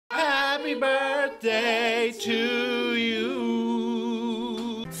Happy birthday to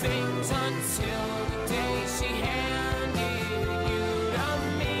you. Things until the day she handed you to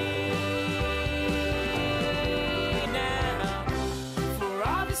me. Now, for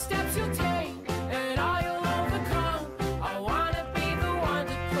all the steps you'll take and all you'll overcome, I wanna be the one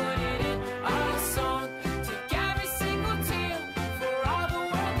to put it in a song. Take every single tear for all the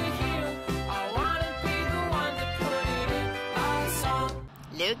world to hear. I wanna be the one to put it in a song.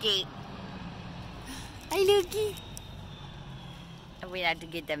 Lukey. Hi, Lukey. I went out to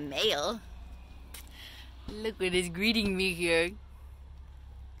get the mail. Look what is greeting me here.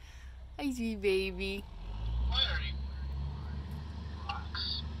 Hi, sweet baby.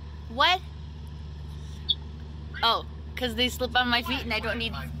 What? Oh, because they slip on my feet and I don't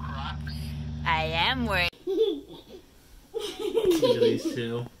need... I am wearing... Look at these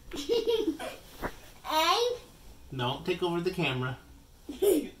two. No, take over the camera.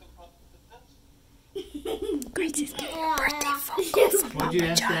 Grace's getting a birthday phone call from What'd you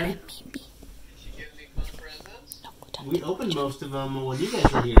ask, Daddy? We opened most of them when you guys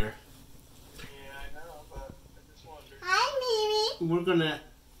were here. Hi, Mimi. We're gonna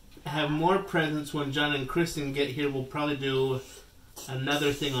have more presents when John and Kristen get here. We'll probably do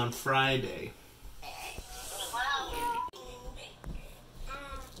another thing on Friday.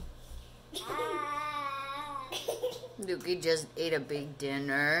 Lukey just ate a big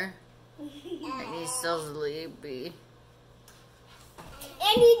dinner. And he's so sleepy.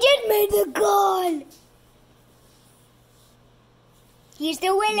 And he just made the goal. He's the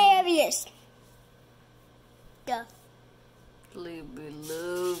hilarious. Sleepy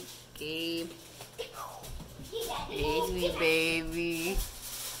Lukey. Hey, sweet baby.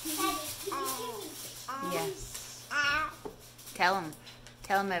 Yes. Tell him.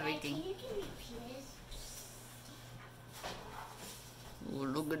 Tell him everything. Oh,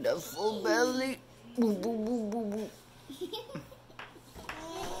 look at that full belly. Boo, boo, boo, boo, boo.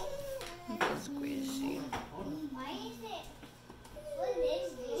 That's squishy.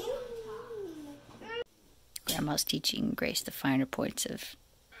 Grandma's teaching Grace the finer points of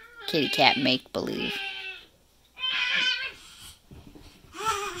kitty cat make-believe.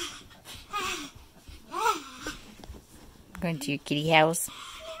 Going to your kitty house.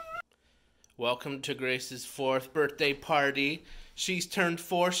 Welcome to Grace's 4th birthday party. She's turned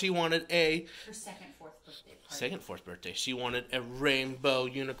 4. She wanted a... Her second 4th birthday party. Second 4th birthday. She wanted a rainbow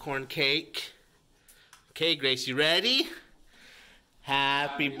unicorn cake. Okay, Grace, you ready?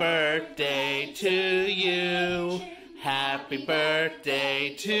 Happy birthday to you. Happy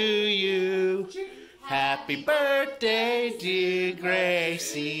birthday to you. Happy birthday, dear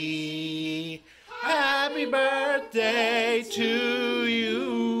Gracie. Happy birthday to you.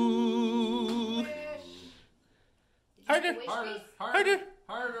 Harder. Harder.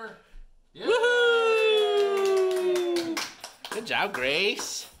 Harder. Yeah. Woohoo! Good job,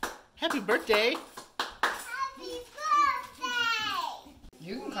 Grace. Happy birthday. Happy birthday!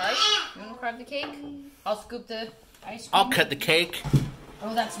 You can carve. You want to carve the cake? I'll scoop the ice cream. I'll cut the cake.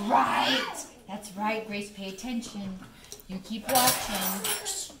 Oh, that's right. That's right, Grace. Pay attention. You keep watching.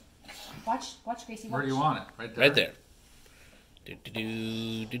 Watch, Gracie. Watch. Where do you want it? Right there. Right there. Do do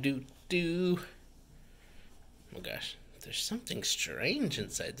do do do do. Oh gosh, there's something strange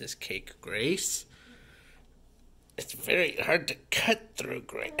inside this cake, Grace. It's very hard to cut through,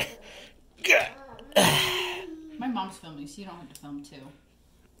 Grace. My mom's filming, so you don't have to film too.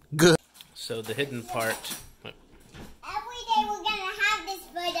 Good. So the hidden part. Every day we're gonna have this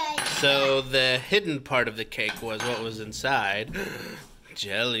photo. So the hidden part of the cake was what was inside.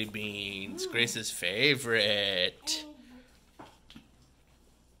 Jelly beans, Grace's favorite.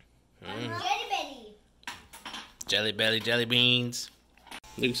 Jelly belly, jelly beans.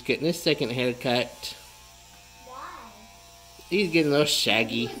 Luke's getting his second haircut. Why? He's getting a little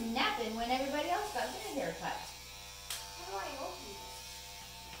shaggy. He was napping when everybody else got their haircut.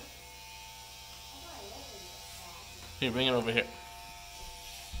 Here, bring it over here.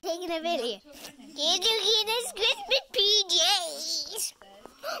 Taking a video. Did you get his Christmas PJs?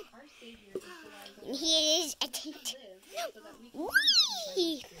 And here is a tent.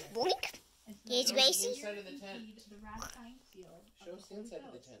 Whee! Boink. Here's Gracie. Inside of the tent. Show us the inside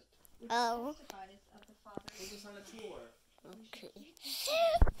of the tent. Oh. Take us on a tour. Okay.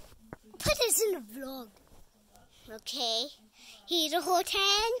 Put this in the vlog. Okay. Here's a whole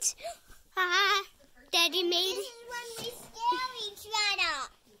tent. Daddy made it. This is when we scare each other.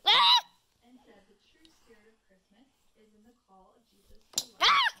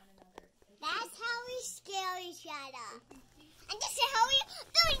 That's how we scare each other. And this is how we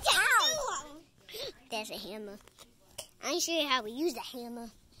do it. There's a hammer. I'm sure how we use the hammer.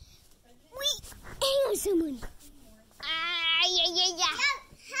 found someone. Yeah.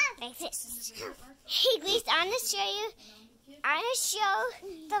 Like this. Hey, Grace, I'm gonna show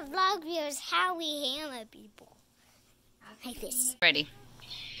the vlog viewers how we hammer people. Like this. Ready.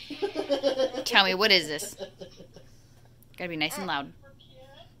 Tell me, what is this? Gotta be nice and loud.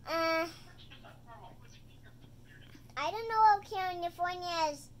 I don't know how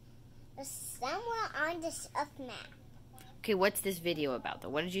California is somewhere on this Earth map. Okay, what's this video about, though?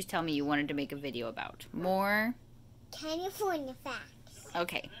 What did you tell me you wanted to make a video about? More? California facts.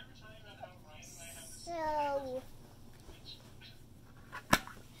 Okay. So,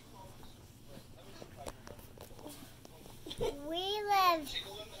 we live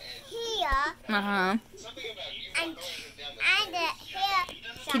here, Uh-huh. and here.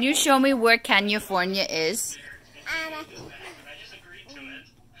 Can you show me where California is? I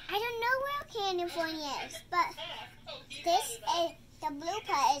don't know where California is, but this is the blue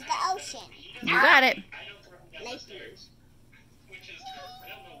part is the ocean. You got it. Like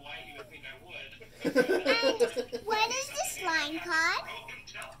and what is this line called?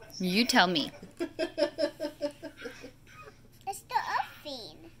 You tell me. It's the Earth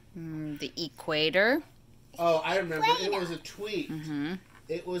theme. The equator. Oh, I remember. It was a tweet. Mm-hmm.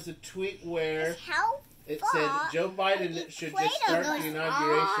 It was a tweet where How it far said Joe Biden should just start the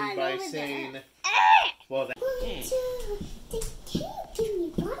inauguration by saying, well, that. 1, 2, 3, give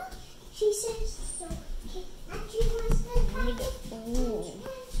me butter. She says so. And she wants the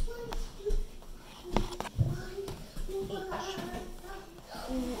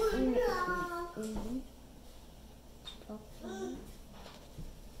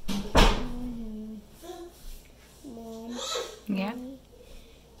Mom, Yeah.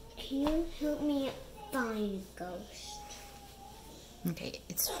 can you help me find a ghost? Okay,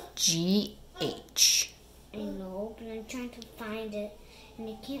 it's GH. I know, but I'm trying to find it, and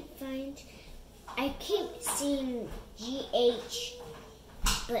I can't find. I keep seeing GH,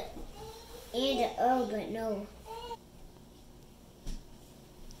 but and an O, but no.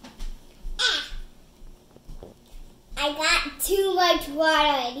 I got too much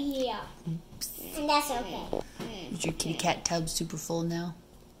water in here, and that's okay. Is your kitty cat tub super full now?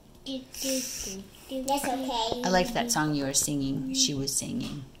 That's okay. I liked that song you were singing. She was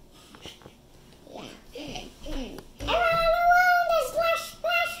singing.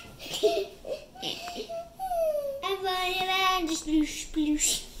 I run around the sploosh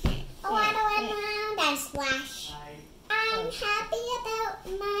sploosh. I run around and splash. I'm happy about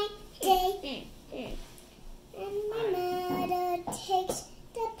my day. And my mother takes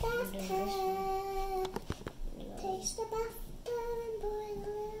the bathtub. Takes the bathtub and boils a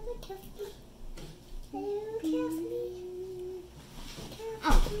little carefully. A little carefully.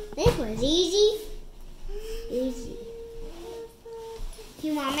 Oh, this was easy. Easy.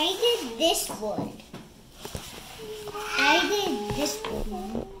 Your mommy did this wood. I did this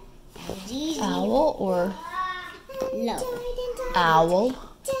wood. That was easy. Owl or No. owl?